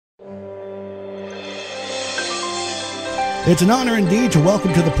It's an honor indeed to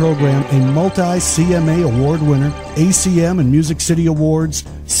welcome to the program a multi-CMA award winner, ACM and Music City Awards,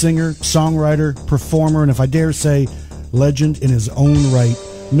 singer, songwriter, performer, and if I dare say, legend in his own right,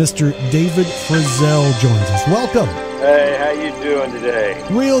 Mr. David Frizzell joins us. Welcome. Hey, how you doing today?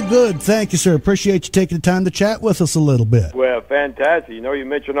 Real good. Thank you, sir. Appreciate you taking the time to chat with us a little bit. Well, fantastic. You know, you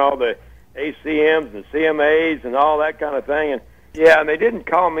mentioned all the ACMs and CMAs and all that kind of thing, and yeah, and they didn't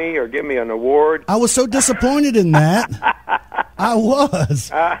call me or give me an award. I was so disappointed in that. I was.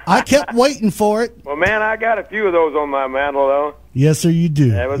 I kept waiting for it. Well, man, I got a few of those on my mantle, though. Yes, sir, you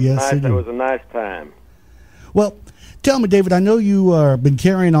do. That was yes, nice. Sir, that was a nice time. Well, tell me, David, I know you been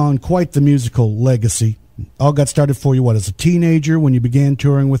carrying on quite the musical legacy. All got started for you, as a teenager when you began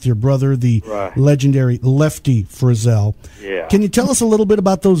touring with your brother, the legendary Lefty Frizzell. Yeah. Can you tell us a little bit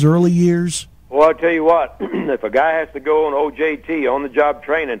about those early years? Well, I'll tell you what, if a guy has to go on OJT, on-the-job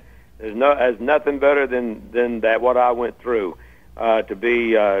training, there's nothing better than that, what I went through to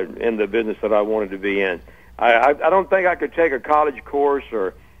be in the business that I wanted to be in. I don't think I could take a college course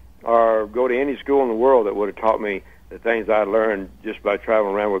or go to any school in the world that would have taught me the things I learned just by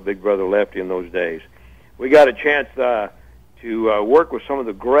traveling around with Big Brother Lefty in those days. We got a chance to work with some of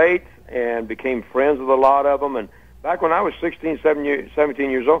the greats and became friends with a lot of them. And back when I was 16, 17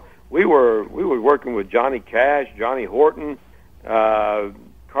 years old, we were working with Johnny Cash, Johnny Horton,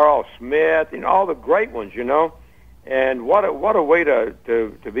 Carl Smith, all the great ones, And what a way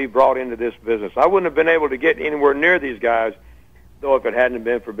to be brought into this business. I wouldn't have been able to get anywhere near these guys, though, if it hadn't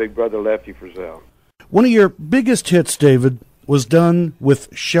been for Big Brother Lefty Frizzell. One of your biggest hits, David, was done with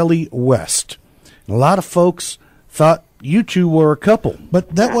Shelley West. A lot of folks thought you two were a couple,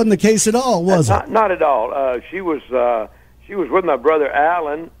 but that wasn't the case at all, was it? Not at all. She was with my brother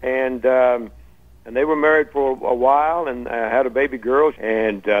Alan, and they were married for a while, and had a baby girl,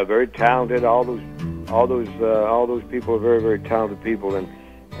 and very talented. All those people are very, very talented people,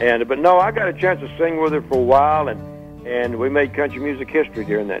 but no, I got a chance to sing with her for a while, and we made country music history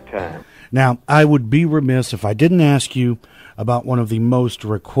during that time. Now, I would be remiss if I didn't ask you about one of the most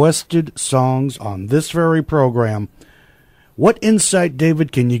requested songs on this very program. What insight,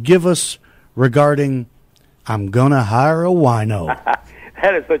 David, can you give regarding I'm Gonna Hire a Wino?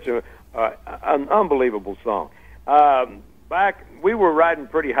 That is such an unbelievable song. Back, we were riding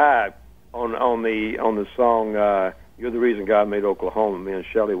pretty high on the song You're the Reason God Made Oklahoma, me and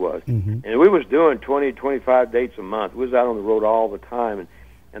Shelley was. Mm-hmm. And we was doing 20, 25 dates a month. We was out on the road all the time.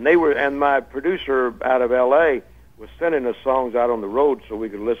 And my producer out of L.A. was sending us songs out on the road so we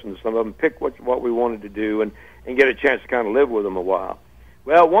could listen to some of them, pick what we wanted to do, and get a chance to kind of live with them a while.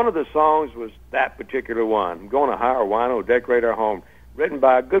 Well, one of the songs was that particular one, I'm Going to Hire a Wino, Decorate Our Home, written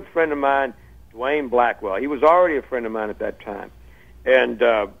by a good friend of mine, Dwayne Blackwell. He was already a friend of mine at that time. And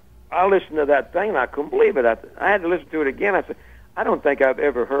I listened to that thing, and I couldn't believe it. I had to listen to it again. I said, I don't think I've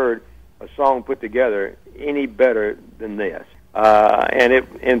ever heard a song put together any better than this. And it,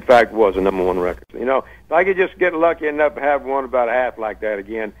 in fact, was a #1 record. If I could just get lucky enough to have one about a half like that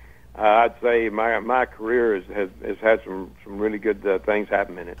again, I'd say my career has had some really good things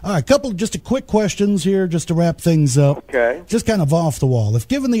happen in it. All right, just a quick questions here just to wrap things up. Okay. Just kind of off the wall. If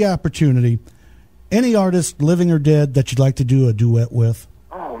given the opportunity, any artist, living or dead, that you'd like to do a duet with?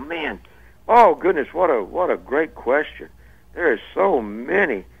 Oh, man. Oh, goodness, what a great question. There are so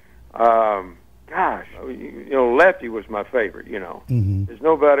many. Gosh, Lefty was my favorite, Mm-hmm. There's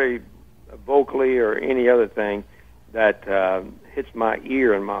nobody vocally or any other thing that hits my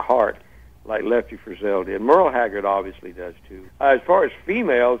ear and my heart like Lefty Frizzell did. Merle Haggard obviously does, too. As far as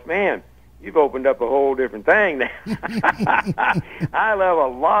females, man, you've opened up a whole different thing now. I love a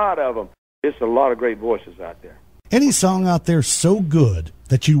lot of them. There's a lot of great voices out there. Any song out there so good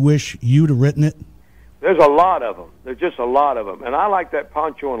that you wish you'd have written it? There's a lot of them. There's just a lot of them. And I like that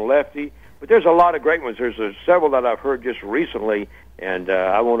Poncho and Lefty. But there's a lot of great ones. There's several that I've heard just recently, and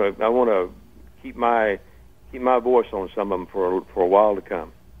I want to keep my voice on some of them for a while to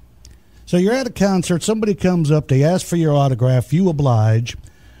come. So you're at a concert. Somebody comes up. They ask for your autograph. You oblige.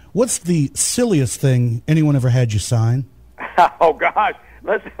 What's the silliest thing anyone ever had you sign? Oh gosh,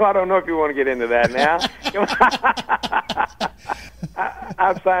 I don't know if you want to get into that now.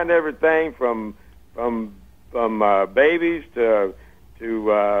 I've signed everything from babies to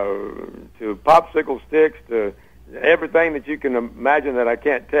popsicle sticks, to everything that you can imagine that I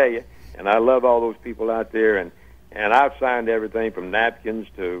can't tell you. And I love all those people out there. And I've signed everything from napkins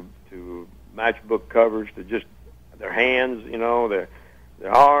to matchbook covers to just their hands, their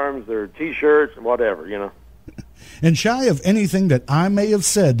arms, their T-shirts, whatever, And shy of anything that I may have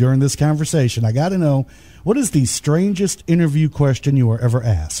said during this conversation, I got to know, What is the strangest interview question you were ever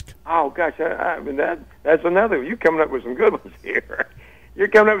asked? Oh gosh, I mean that's another. You're coming up with some good ones here. You're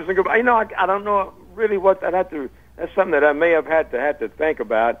coming up with some good. You know, I don't know really what I'd have to. That's something that I may have had to think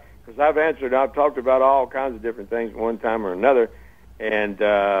about, because I've talked about all kinds of different things one time or another, and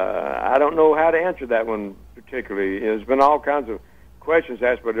I don't know how to answer that one particularly. There's been all kinds of questions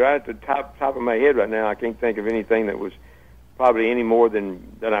asked, but right at the top of my head right now, I can't think of anything that was probably any more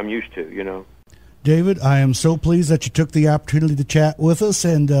than that I'm used to, you know. David, I am so pleased that you took the opportunity to chat with us,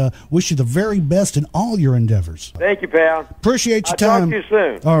 and wish you the very best in all your endeavors. Thank you, pal. Appreciate your I'll time. talk to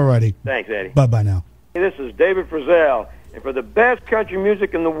you soon. All righty. Thanks, Eddie. Bye-bye now. This is David Frizzell, and for the best country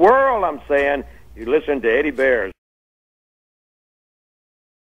music in the world, I'm saying, you listen to Eddie Bears.